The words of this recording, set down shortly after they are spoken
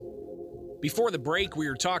Before the break, we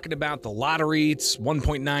were talking about the lottery. It's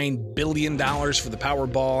 $1.9 billion for the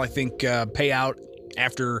Powerball. I think payout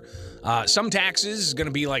after some taxes is going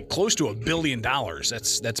to be like close to $1 billion.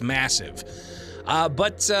 That's massive.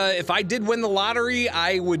 But if I did win the lottery,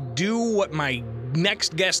 I would do what my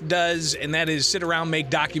next guest does, and that is sit around, make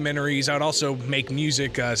documentaries. I would also make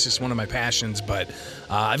music. It's just one of my passions. But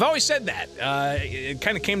I've always said that. It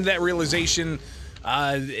kind of came to that realization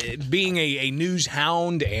being a news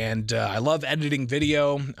hound, and I love editing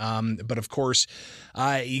video. But of course,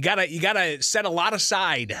 you gotta set a lot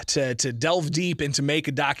aside to delve deep and to make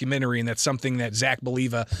a documentary, and that's something that Zach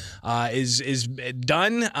Baliva is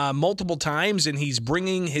done multiple times, and he's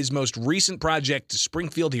bringing his most recent project to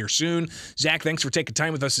Springfield here soon. Zach, thanks for taking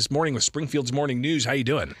time with us this morning with Springfield's Morning News. How you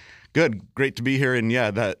doing? Good. Great to be here. And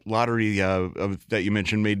yeah, that lottery that you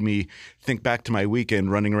mentioned made me think back to my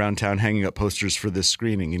weekend running around town hanging up posters for this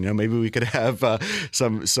screening. You know, maybe we could have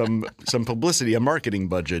some publicity, a marketing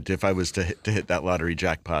budget if I was to hit that lottery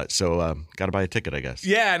jackpot. So got to buy a ticket, I guess.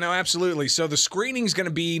 Yeah, no, absolutely. So the screening's going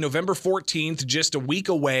to be November 14th, just a week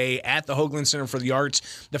away at the Hoagland Center for the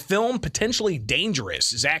Arts. The film, Potentially Dangerous.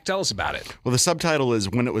 Zach, tell us about it. Well, the subtitle is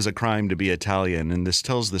When It Was a Crime to Be Italian, and this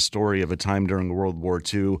tells the story of a time during World War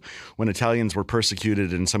II when Italians were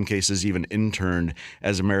persecuted, in some cases even interned,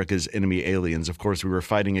 as America's enemy aliens. Of course, we were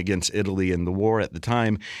fighting against Italy in the war at the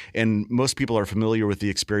time, and most people are familiar with the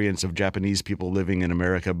experience of Japanese people living in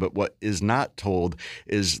America, but what is not told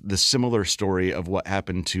is the similar story of what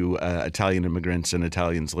happened to Italian immigrants and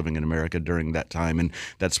Italians living in America during that time, and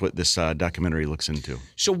that's what this documentary looks into.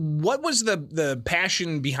 So what was the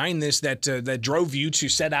passion behind this that drove you to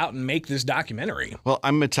set out and make this documentary? Well,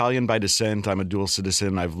 I'm Italian by descent. I'm a dual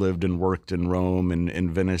citizen. I've lived and worked in Rome and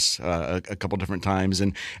in Venice a couple different times.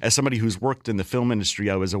 And as somebody who's worked in the film industry,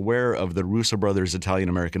 I was aware of the Russo Brothers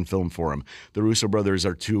Italian-American Film Forum. The Russo brothers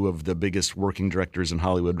are two of the biggest working directors in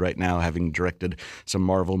Hollywood right now, having directed some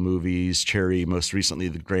Marvel movies, Cherry, most recently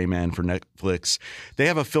The Gray Man for Netflix. They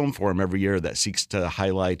have a film forum every year that seeks to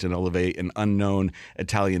highlight and elevate an unknown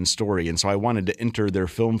Italian story. And so I wanted to enter their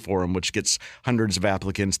film forum, which gets hundreds of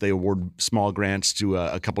applicants. They award small grants to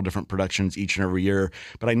a couple different productions each and every year.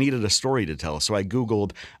 But I needed a story to tell. So I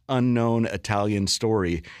Googled unknown Italian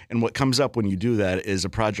story. And what comes up when you do that is a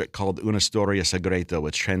project called Una Storia Segreta,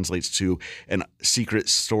 which translates to a secret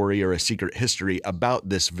story or a secret history about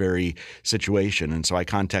this very situation. And so I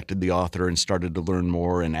contacted the author and started to learn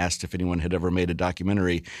more and asked if anyone had ever made a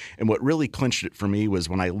documentary. And what really clinched it for me was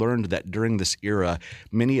when I learned that during this era,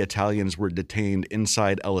 many Italians were detained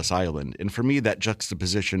inside Ellis Island. And for me, that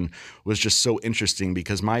juxtaposition was just so interesting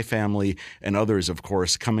because my family and others, of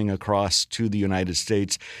course, coming across to the United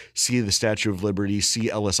States, see the Statue of Liberty, see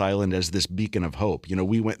Ellis Island as this beacon of hope. You know,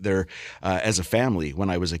 we went there as a family when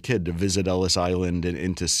I was a kid to visit Ellis Island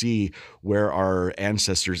and to see where our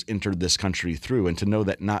ancestors entered this country through. And to know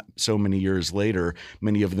that not so many years later,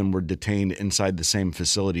 many of them were detained inside the same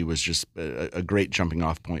facility was just a great jumping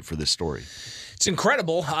off point for this story. It's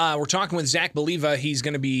incredible. We're talking with Zach Baliva. He's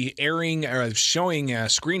going to be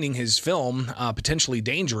screening his film, Potentially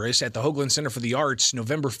Dangerous, at the Hoagland Center for the Arts,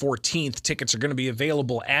 November 14th. Tickets are going to be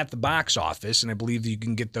available at the box office, and I believe you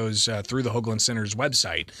can get those through the Hoagland Center's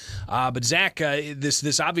website. But Zach,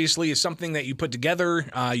 this obviously is something that you put together.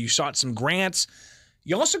 You sought some grants.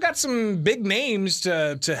 You also got some big names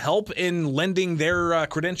to help in lending their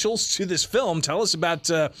credentials to this film. Tell us about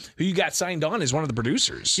who you got signed on as one of the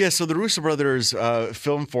producers. Yeah, so the Russo Brothers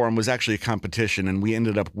Film Forum was actually a competition, and we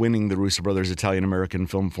ended up winning the Russo Brothers Italian-American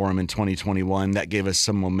Film Forum in 2021. That gave us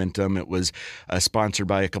some momentum. It was sponsored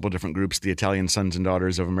by a couple different groups, the Italian Sons and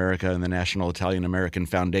Daughters of America and the National Italian-American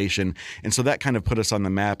Foundation. And so that kind of put us on the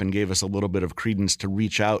map and gave us a little bit of credence to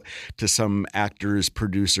reach out to some actors,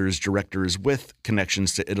 producers, directors with connections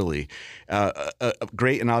to Italy. A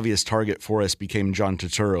great and obvious target for us became John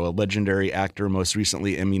Turturro, a legendary actor, most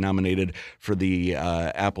recently Emmy nominated for the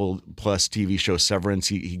Apple Plus TV show Severance.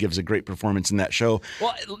 He gives a great performance in that show.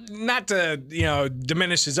 Well, not to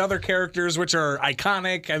diminish his other characters, which are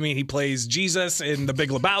iconic. I mean, he plays Jesus in The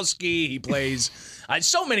Big Lebowski. He plays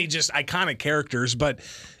so many just iconic characters, but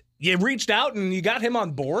you reached out and you got him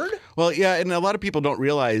on board? Well, yeah, and a lot of people don't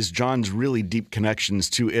realize John's really deep connections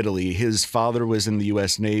to Italy. His father was in the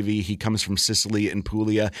U.S. Navy. He comes from Sicily and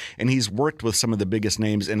Puglia, and he's worked with some of the biggest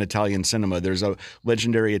names in Italian cinema. There's a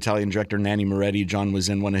legendary Italian director, Nanni Moretti. John was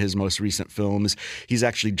in one of his most recent films. He's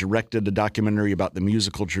actually directed a documentary about the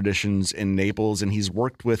musical traditions in Naples, and he's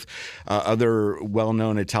worked with other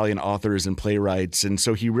well-known Italian authors and playwrights. And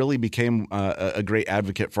so he really became a great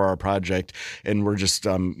advocate for our project, and we're just,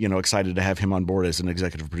 excited to have him on board as an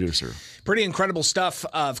executive producer. Pretty incredible stuff.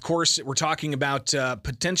 Of course, we're talking about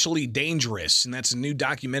Potentially Dangerous, and that's a new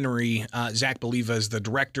documentary. Zach Baliva is the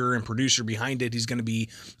director and producer behind it. He's going to be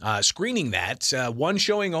screening that. One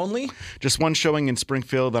showing only? Just one showing in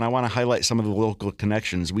Springfield, and I want to highlight some of the local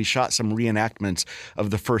connections. We shot some reenactments of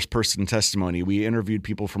the first-person testimony. We interviewed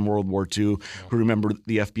people from World War II who remember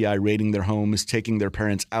the FBI raiding their homes, taking their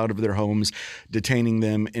parents out of their homes, detaining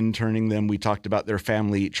them, interning them. We talked about their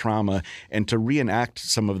family trauma, and to reenact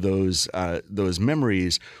some of those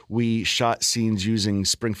memories, we shot scenes using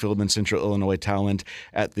Springfield and Central Illinois talent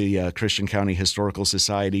at the Christian County Historical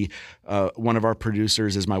Society. One of our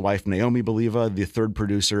producers is my wife, Naomi Baliva. The third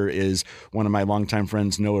producer is one of my longtime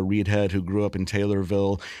friends, Noah Reedhead, who grew up in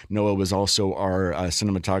Taylorville. Noah was also our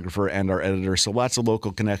cinematographer and our editor. So lots of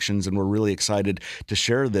local connections, and we're really excited to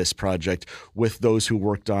share this project with those who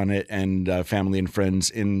worked on it and family and friends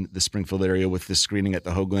in the Springfield area with this screening at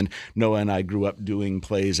the Hoagland. Noah and I grew up doing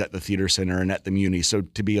plays at the Theater Center and at the Muni, so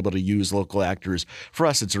to be able to use local actors, for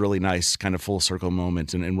us, it's a really nice kind of full circle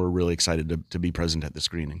moment, and we're really excited to be present at the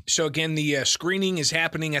screening. So again, the screening is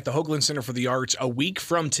happening at the Hoagland Center for the Arts a week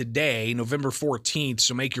from today, November 14th,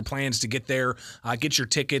 so make your plans to get there, get your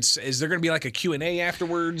tickets. Is there going to be like a Q&A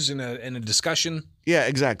afterwards and a discussion? Yeah,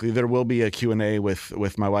 exactly. There will be a Q&A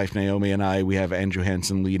with my wife, Naomi, and I. We have Andrew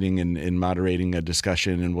Hansen leading and moderating a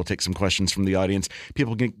discussion, and we'll take some questions from the audience.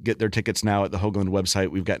 People can get their tickets now at the Hoagland website.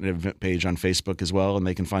 We've got an event page on Facebook as well, and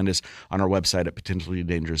they can find us on our website at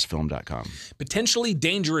potentiallydangerousfilm.com. Potentially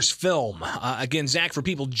Dangerous Film. Again, Zach, for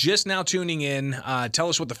people just now tuning in, tell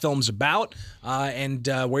us what the film's about and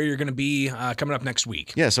where you're going to be coming up next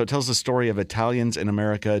week. Yeah, so it tells the story of Italians in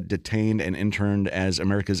America detained and interned as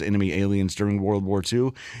America's enemy aliens during World War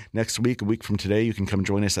II. Next week, a week from today, you can come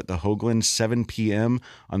join us at the Hoagland, 7 p.m.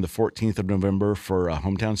 on the 14th of November for a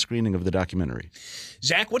hometown screening of the documentary.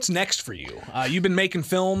 Zach, what's next for you? You've been making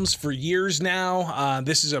films for years now.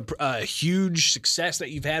 This is a huge success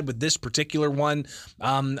that you've had with this particular one.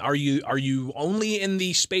 Are you only in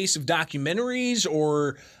the space of documentaries,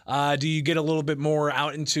 or do you get a little bit more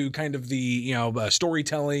out into kind of the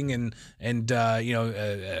storytelling and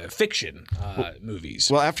fiction movies?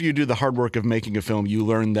 Well, after you do the hard work of making a film, you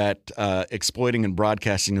learn that exploiting and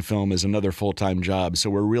broadcasting a film is another full-time job. So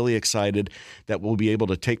we're really excited that we'll be able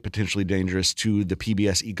to take Potentially Dangerous to the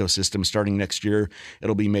PBS ecosystem starting next year.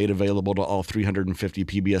 It'll be made available to all 350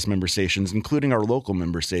 PBS member stations, including our local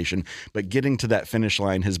member station. But getting to that finish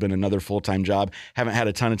line has been another full-time job. Haven't had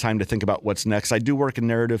a ton of time to think about what's next. I do work in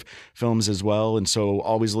narrative films as well, and so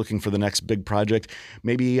always looking for the next big project.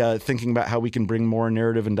 Maybe thinking about how we can bring more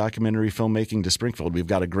narrative and documentary filmmaking to Springfield. We've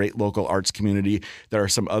got a great local arts community. There are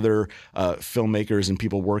some other filmmakers and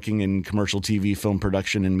people working in commercial TV, film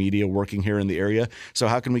production, and media working here in the area. So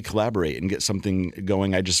how can we collaborate and get something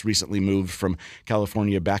going? I just recently moved from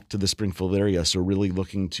California back to the Springfield area, so really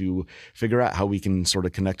looking to figure out how we can sort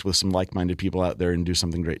of connect with some like-minded people out there and do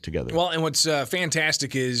something great together. Well, and what's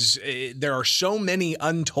fantastic is there are so many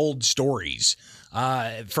untold stories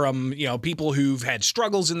from people who've had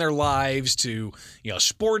struggles in their lives to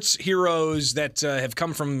sports heroes that have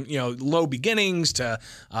come from low beginnings to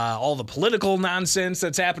all the political nonsense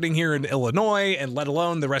that's happening here in Illinois, and let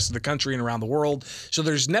alone the rest of the country and around the world. So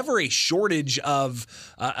there's never a shortage of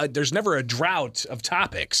there's never a drought of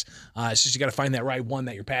topics. It's just you got to find that right one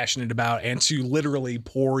that you're passionate about and to literally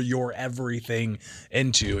pour your everything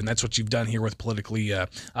into, and that's what you've done here with Potentially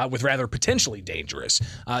Dangerous.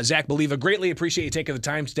 Zach Baliva, greatly appreciate you taking the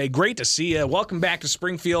time today. Great to see you. Welcome back to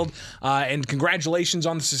Springfield, and congratulations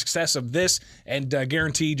on the success of this, and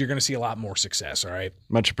guaranteed you're going to see a lot more success, all right?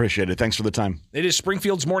 Much appreciated. Thanks for the time. It is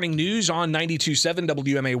Springfield's Morning News on 92.7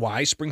 WMAY.